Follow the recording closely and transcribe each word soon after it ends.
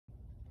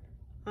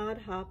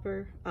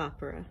Oddhopper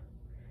Opera,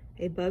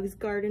 A Bug's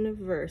Garden of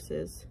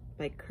Verses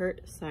by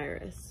Kurt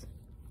Cyrus.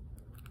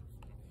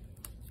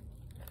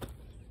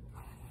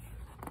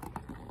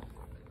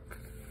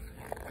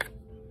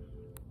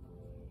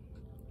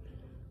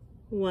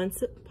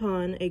 Once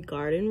upon a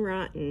garden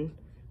rotten,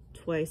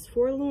 twice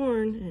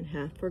forlorn and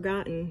half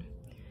forgotten.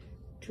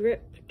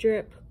 Drip,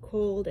 drip,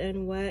 cold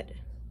and wet,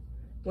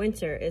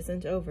 winter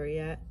isn't over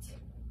yet.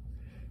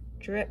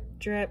 Drip,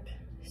 drip,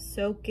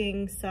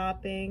 soaking,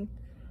 sopping,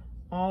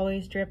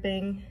 always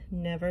dripping,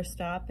 never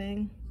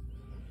stopping.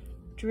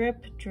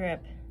 Drip,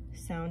 drip,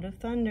 sound of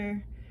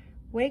thunder,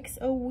 wakes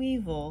a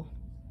weevil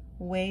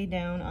way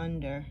down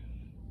under.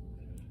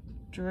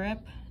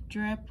 Drip,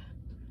 drip,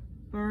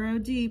 burrow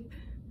deep,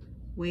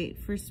 wait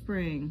for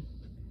spring,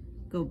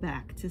 go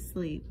back to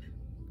sleep.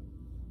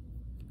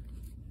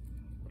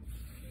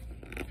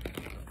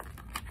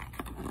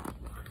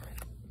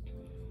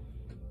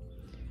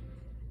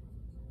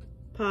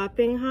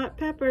 Popping hot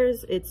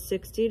peppers, it's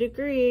 60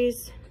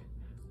 degrees.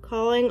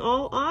 Calling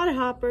all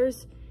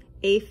oddhoppers,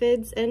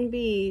 aphids and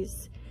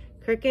bees,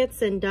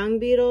 crickets and dung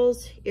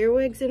beetles,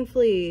 earwigs and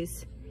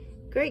fleas.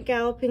 Great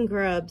galloping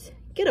grubs,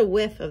 get a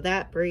whiff of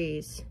that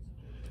breeze.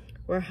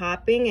 We're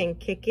hopping and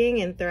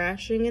kicking and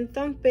thrashing and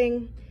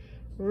thumping,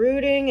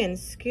 rooting and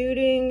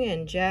scooting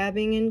and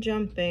jabbing and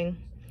jumping,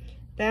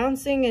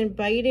 bouncing and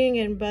biting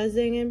and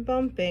buzzing and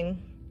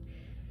bumping.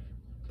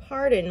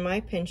 Pardon my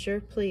pincher,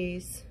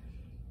 please.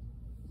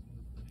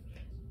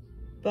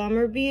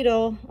 Bummer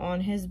beetle on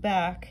his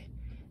back,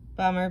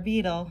 bummer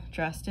beetle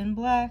dressed in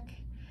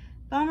black.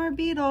 Bummer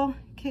beetle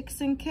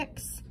kicks and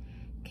kicks,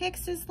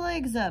 kicks his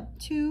legs up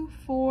 2,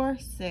 4,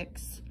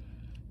 6.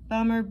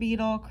 Bummer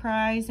beetle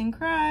cries and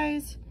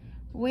cries,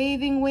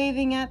 waving,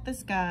 waving at the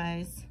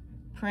skies.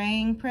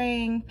 Praying,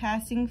 praying,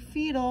 passing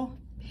fetal,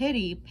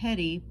 pity,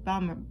 pity,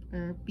 bummer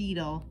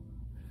beetle.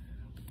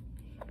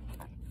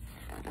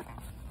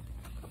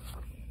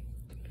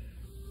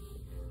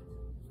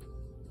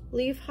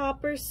 Leaf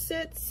hopper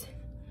sits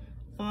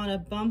on a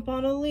bump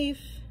on a leaf.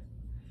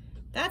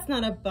 That's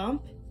not a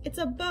bump, it's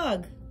a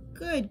bug.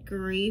 Good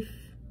grief.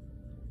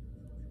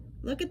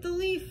 Look at the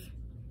leaf.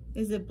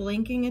 Is it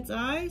blinking its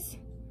eyes?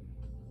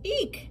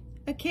 Eek,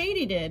 a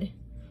katydid.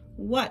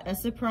 What a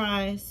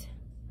surprise.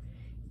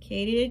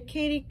 Katydid,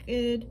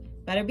 katydid,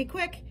 better be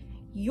quick.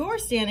 You're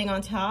standing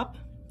on top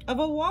of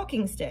a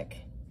walking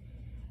stick.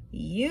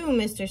 You,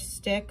 Mr.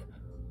 Stick,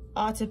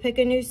 ought to pick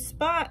a new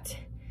spot.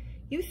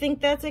 You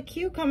think that's a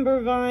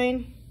cucumber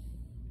vine,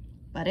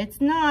 but it's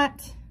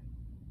not.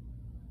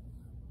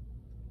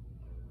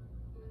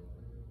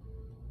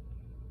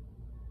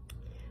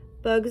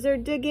 Bugs are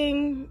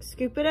digging,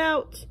 scoop it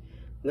out.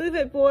 Move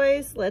it,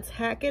 boys, let's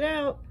hack it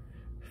out.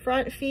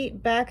 Front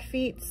feet, back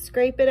feet,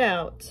 scrape it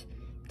out.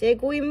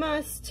 Dig we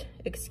must,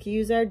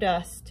 excuse our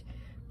dust.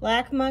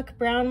 Black muck,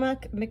 brown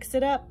muck, mix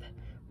it up.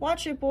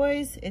 Watch it,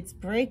 boys, it's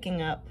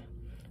breaking up.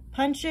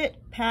 Punch it,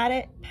 pat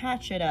it,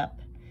 patch it up.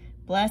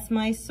 Bless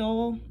my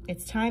soul,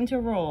 it's time to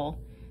roll.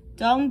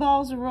 Dung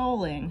balls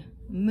rolling,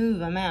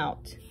 move 'em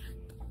out.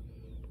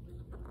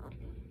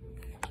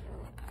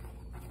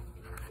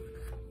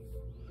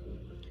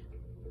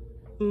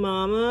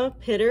 Mama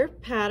pitter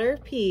patter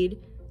peed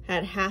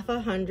had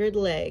 100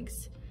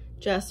 legs.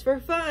 Just for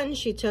fun,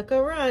 she took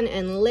a run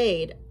and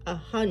laid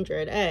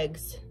 100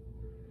 eggs.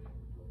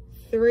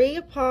 3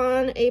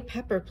 upon a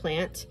pepper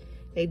plant,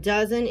 a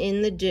dozen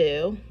in the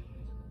dew.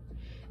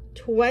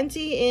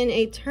 20 in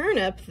a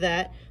turnip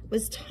that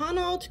was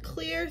tunneled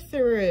clear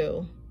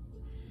through.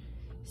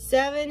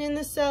 7 in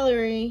the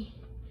celery,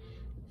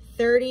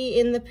 30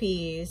 in the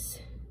peas.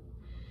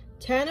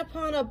 10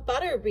 upon a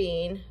butter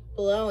bean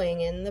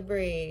blowing in the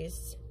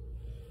breeze.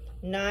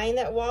 9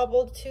 that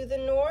wobbled to the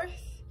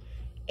north,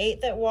 8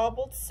 that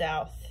wobbled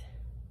south,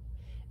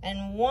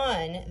 and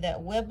 1 that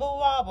wibble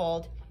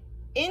wobbled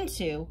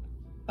into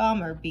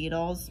Bummer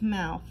Beetle's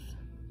mouth.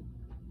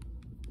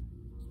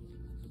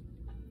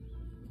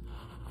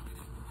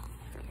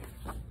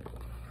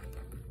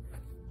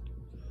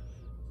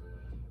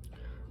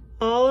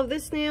 All of the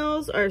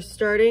snails are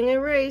starting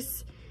a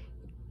race.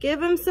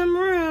 Give 'em some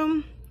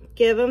room,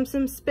 give 'em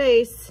some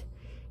space.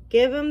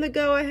 Give 'em the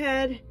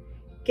go-ahead,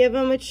 give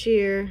 'em a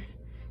cheer.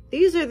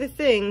 These are the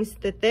things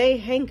that they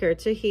hanker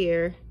to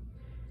hear.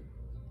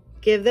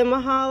 Give them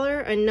a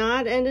holler, a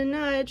nod, and a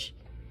nudge.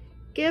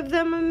 Give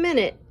them a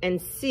minute and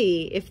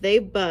see if they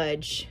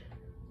budge.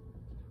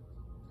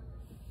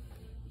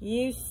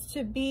 Used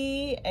to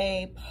be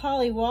a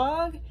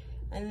pollywog,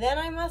 and then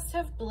I must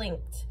have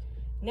blinked.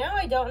 Now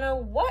I don't know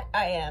what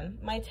I am.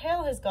 My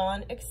tail has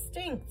gone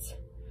extinct.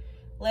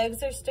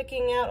 Legs are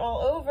sticking out all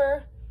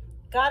over.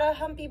 Got a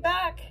humpy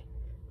back.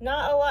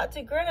 Not a lot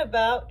to grin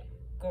about.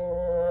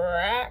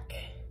 Grack.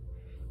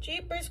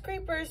 Jeepers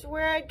creepers,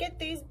 where I'd get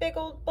these big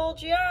old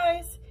bulgy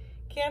eyes.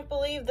 Can't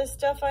believe the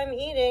stuff I'm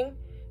eating.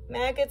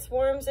 Maggots,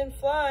 worms, and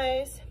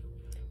flies.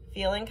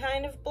 Feeling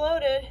kind of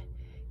bloated.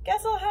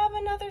 Guess I'll have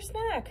another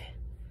snack.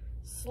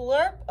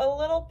 Slurp a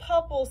little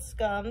pupple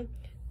scum.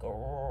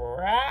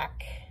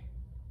 Grack.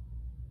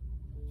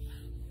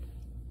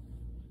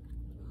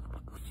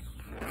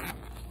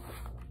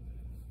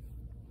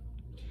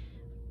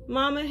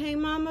 Mama, hey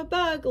mama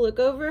bug, look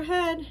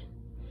overhead.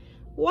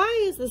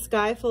 Why is the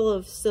sky full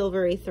of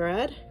silvery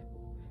thread?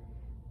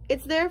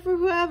 It's there for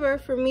whoever,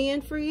 for me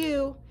and for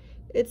you.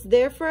 It's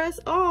there for us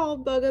all,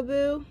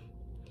 bugaboo.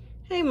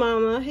 Hey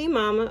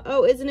mama,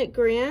 oh isn't it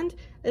grand?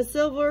 A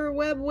silver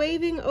web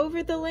waving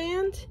over the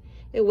land?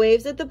 It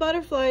waves at the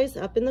butterflies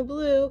up in the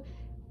blue,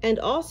 and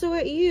also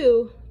at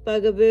you,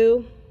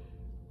 bugaboo.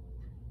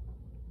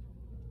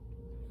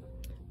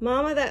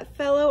 Mama, that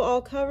fellow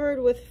all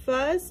covered with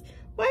fuzz,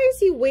 why is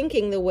he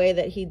winking the way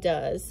that he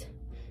does?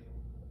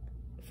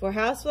 For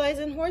houseflies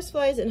and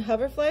horseflies and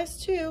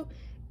hoverflies too,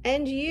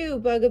 and you,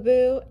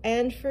 bugaboo,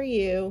 and for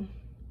you.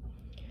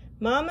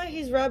 Mama,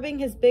 he's rubbing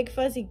his big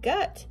fuzzy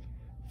gut.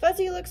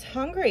 Fuzzy looks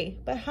hungry,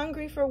 but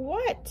hungry for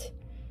what?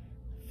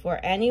 For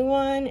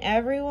anyone,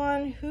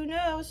 everyone, who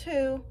knows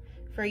who.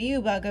 For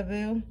you,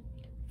 bugaboo,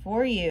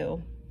 for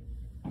you.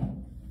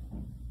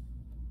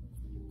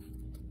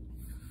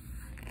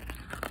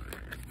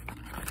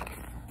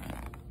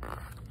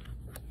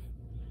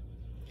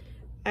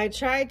 I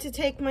tried to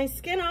take my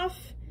skin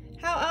off.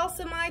 How else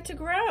am I to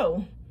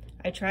grow?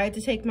 I tried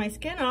to take my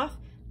skin off,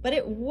 but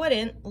it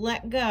wouldn't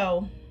let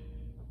go.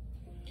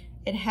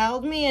 It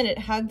held me and it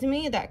hugged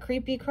me, that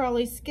creepy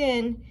crawly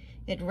skin.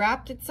 It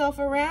wrapped itself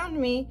around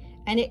me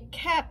and it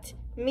kept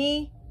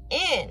me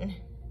in.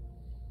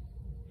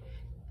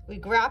 We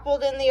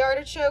grappled in the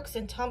artichokes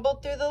and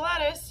tumbled through the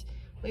lettuce.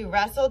 We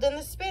wrestled in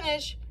the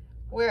spinach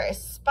where a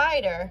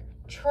spider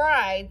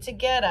tried to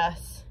get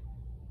us.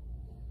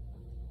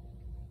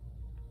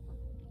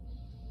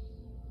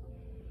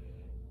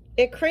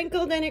 It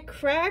crinkled and it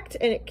cracked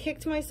and it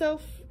kicked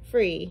myself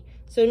free.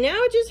 So now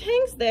it just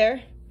hangs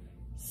there,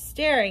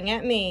 staring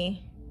at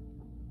me.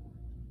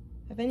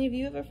 Have any of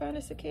you ever found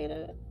a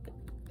cicada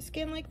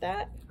skin like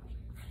that?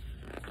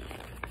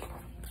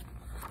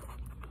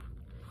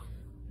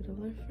 With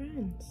all our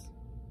friends.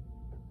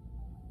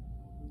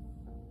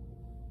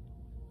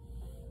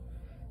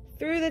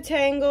 Through the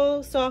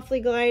tangle,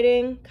 softly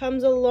gliding,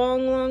 comes a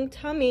long, long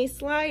tummy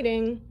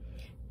sliding.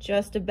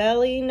 Just a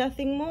belly,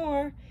 nothing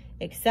more,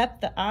 except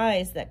the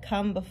eyes that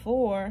come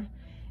before,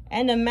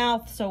 and a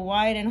mouth so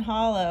wide and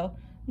hollow,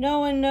 no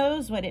one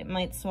knows what it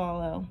might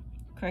swallow.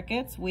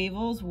 Crickets,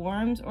 weevils,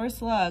 worms, or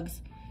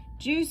slugs,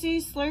 juicy,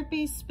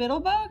 slurpy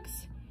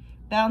spittlebugs,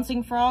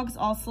 bouncing frogs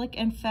all slick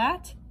and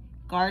fat,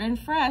 garden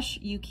fresh,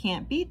 you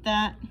can't beat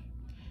that.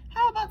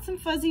 How about some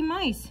fuzzy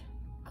mice?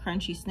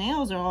 Crunchy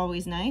snails are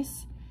always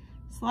nice.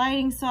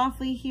 Sliding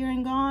softly here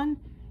and gone,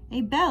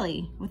 a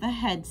belly with a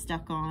head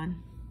stuck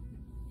on.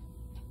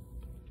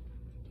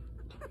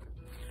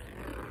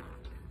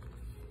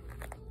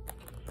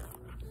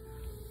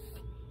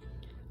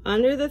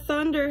 Under the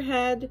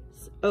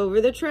thunderheads,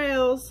 over the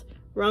trails,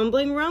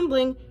 rumbling,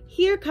 rumbling,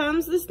 here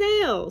comes the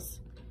snails.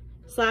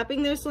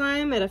 Slapping their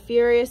slime at a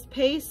furious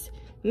pace,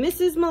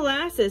 Mrs.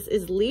 Molasses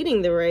is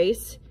leading the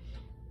race.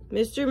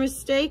 Mr.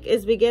 Mistake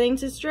is beginning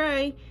to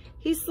stray.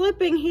 He's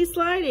slipping, he's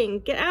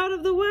sliding, get out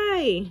of the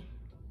way.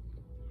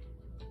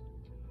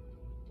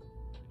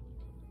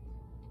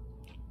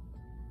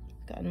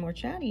 Gotten more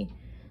chatty.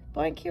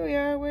 Boink, here we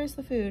are, where's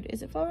the food?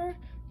 Is it far?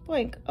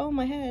 Boink, oh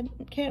my head,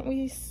 can't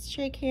we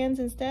shake hands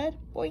instead?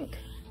 Boink.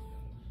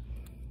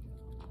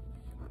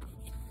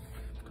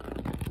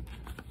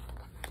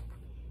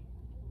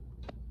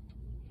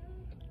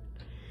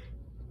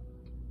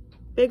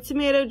 Big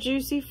tomato,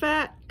 juicy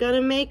fat,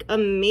 gonna make a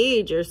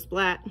major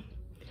splat.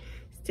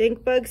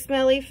 Stink bug,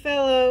 smelly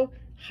fellow,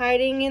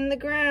 hiding in the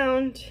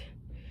ground.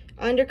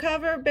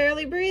 Undercover,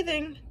 barely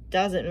breathing,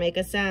 doesn't make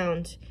a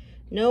sound.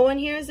 No one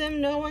hears him,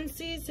 no one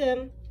sees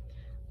him.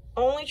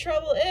 Only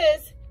trouble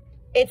is,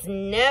 it's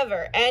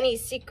never any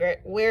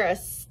secret where a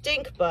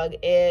stink bug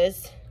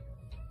is.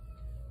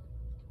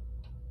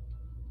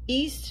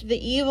 East, the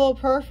evil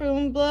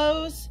perfume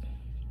blows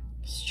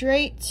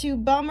straight to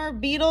Bummer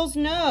Beetle's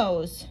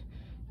nose.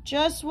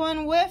 Just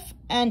one whiff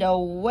and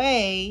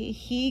away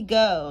he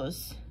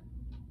goes.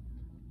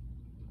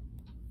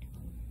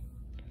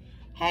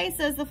 Hey,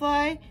 says the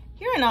fly,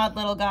 you're an odd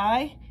little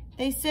guy.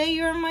 They say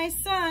you're my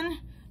son,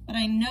 but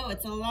I know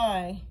it's a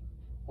lie.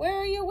 Where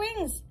are your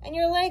wings and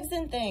your legs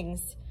and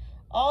things?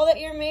 All that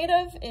you're made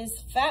of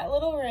is fat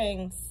little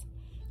rings.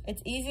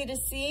 It's easy to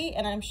see,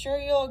 and I'm sure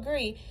you'll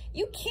agree,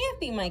 you can't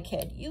be my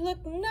kid. You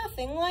look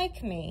nothing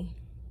like me.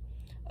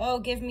 Oh,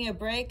 give me a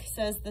break,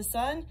 says the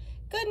sun.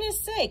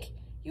 Goodness sake,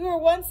 you were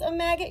once a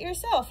maggot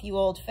yourself, you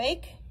old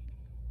fake.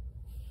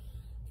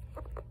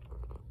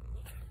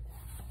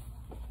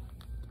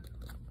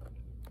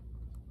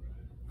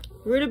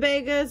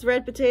 Rutabagas,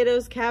 red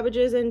potatoes,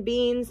 cabbages and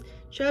beans,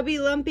 chubby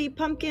lumpy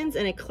pumpkins,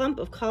 and a clump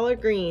of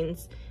collard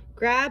greens.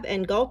 Grab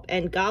and gulp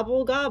and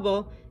gobble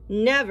gobble,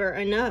 never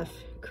enough.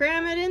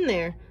 Cram it in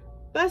there,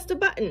 bust a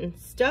button,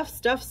 stuff,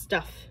 stuff,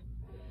 stuff.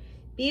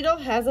 Beetle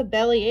has a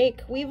belly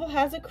ache, Weevil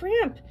has a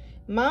cramp.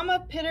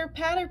 Mama Pitter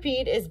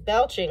Patterpeed is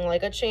belching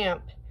like a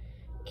champ.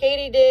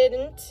 Katy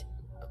didn't,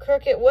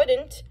 Cricket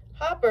wouldn't,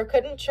 Hopper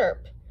couldn't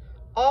chirp.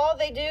 All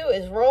they do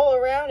is roll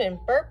around and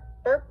burp,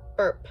 burp,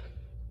 burp.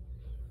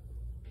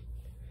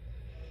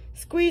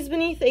 Squeeze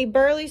beneath a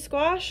burly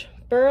squash,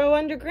 burrow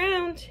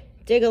underground,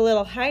 dig a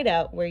little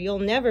hideout where you'll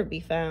never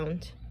be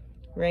found.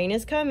 Rain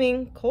is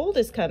coming, cold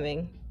is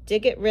coming,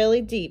 dig it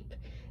really deep,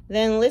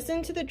 then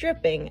listen to the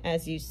dripping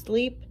as you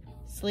sleep,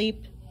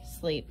 sleep,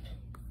 sleep.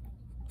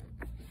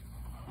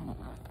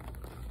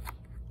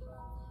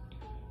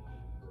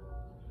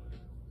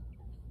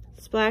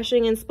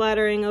 Splashing and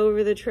splattering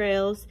over the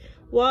trails,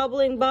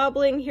 wobbling,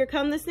 bobbling, here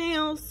come the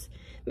snails.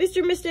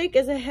 Mr. Mistake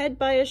is ahead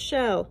by a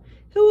shell.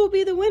 Who will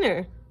be the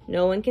winner?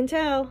 No one can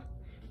tell.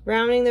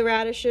 Rounding the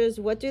radishes,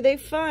 what do they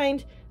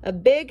find? A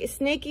big,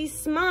 snaky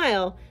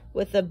smile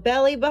with a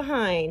belly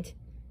behind.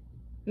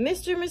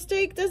 Mr.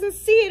 Mistake doesn't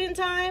see it in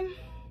time.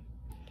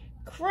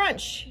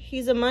 Crunch,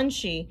 he's a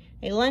munchie,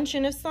 a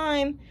luncheon of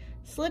slime.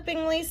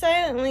 Slippingly,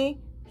 silently,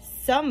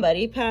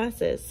 somebody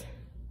passes.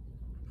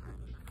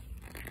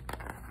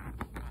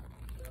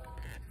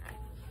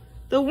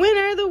 The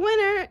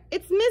winner,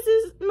 it's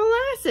Mrs.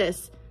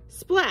 Molasses.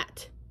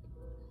 Splat.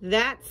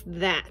 That's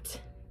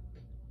that.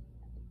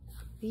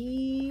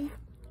 The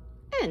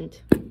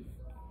end.